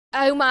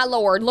Oh my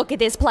lord, look at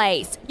this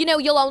place. You know,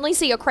 you'll only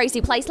see a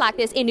crazy place like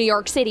this in New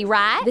York City,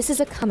 right? This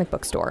is a comic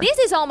book store. This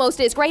is almost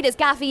as great as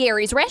Guy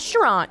Fieri's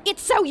restaurant.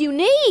 It's so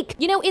unique.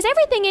 You know, is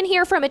everything in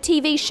here from a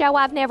TV show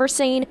I've never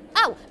seen?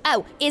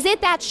 Oh, is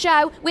it that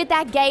show with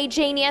that gay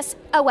genius?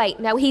 Oh wait,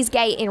 no, he's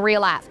gay in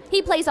real life.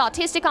 He plays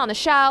autistic on the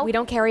show. We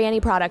don't carry any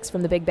products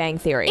from The Big Bang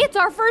Theory. It's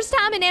our first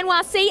time in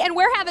NYC and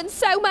we're having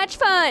so much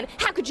fun.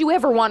 How could you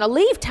ever want to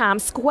leave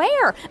Times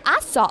Square? I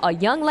saw a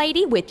young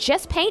lady with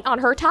just paint on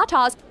her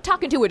tatas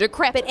talking to a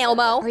decrepit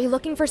Elmo. Are you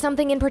looking for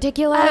something in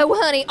particular? Oh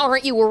honey,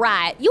 aren't you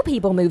right? You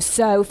people move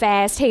so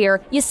fast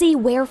here. You see,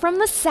 we're from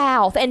the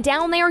South, and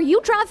down there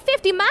you drive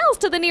 50 miles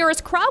to the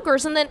nearest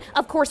Kroger's, and then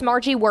of course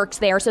Margie works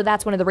there, so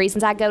that's one of the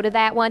reasons I go to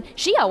that one.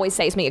 She always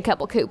saves me a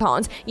couple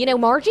coupons. You know,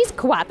 Margie's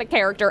quite the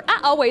character.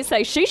 I always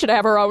say she should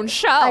have her own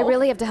show. I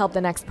really have to help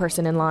the next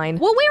person in line.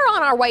 Well, we're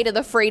on our way to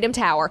the Freedom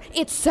Tower.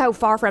 It's so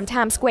far from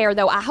Times Square,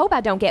 though. I hope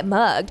I don't get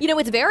mugged. You know,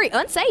 it's very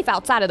unsafe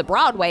outside of the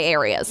Broadway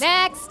areas.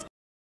 Next.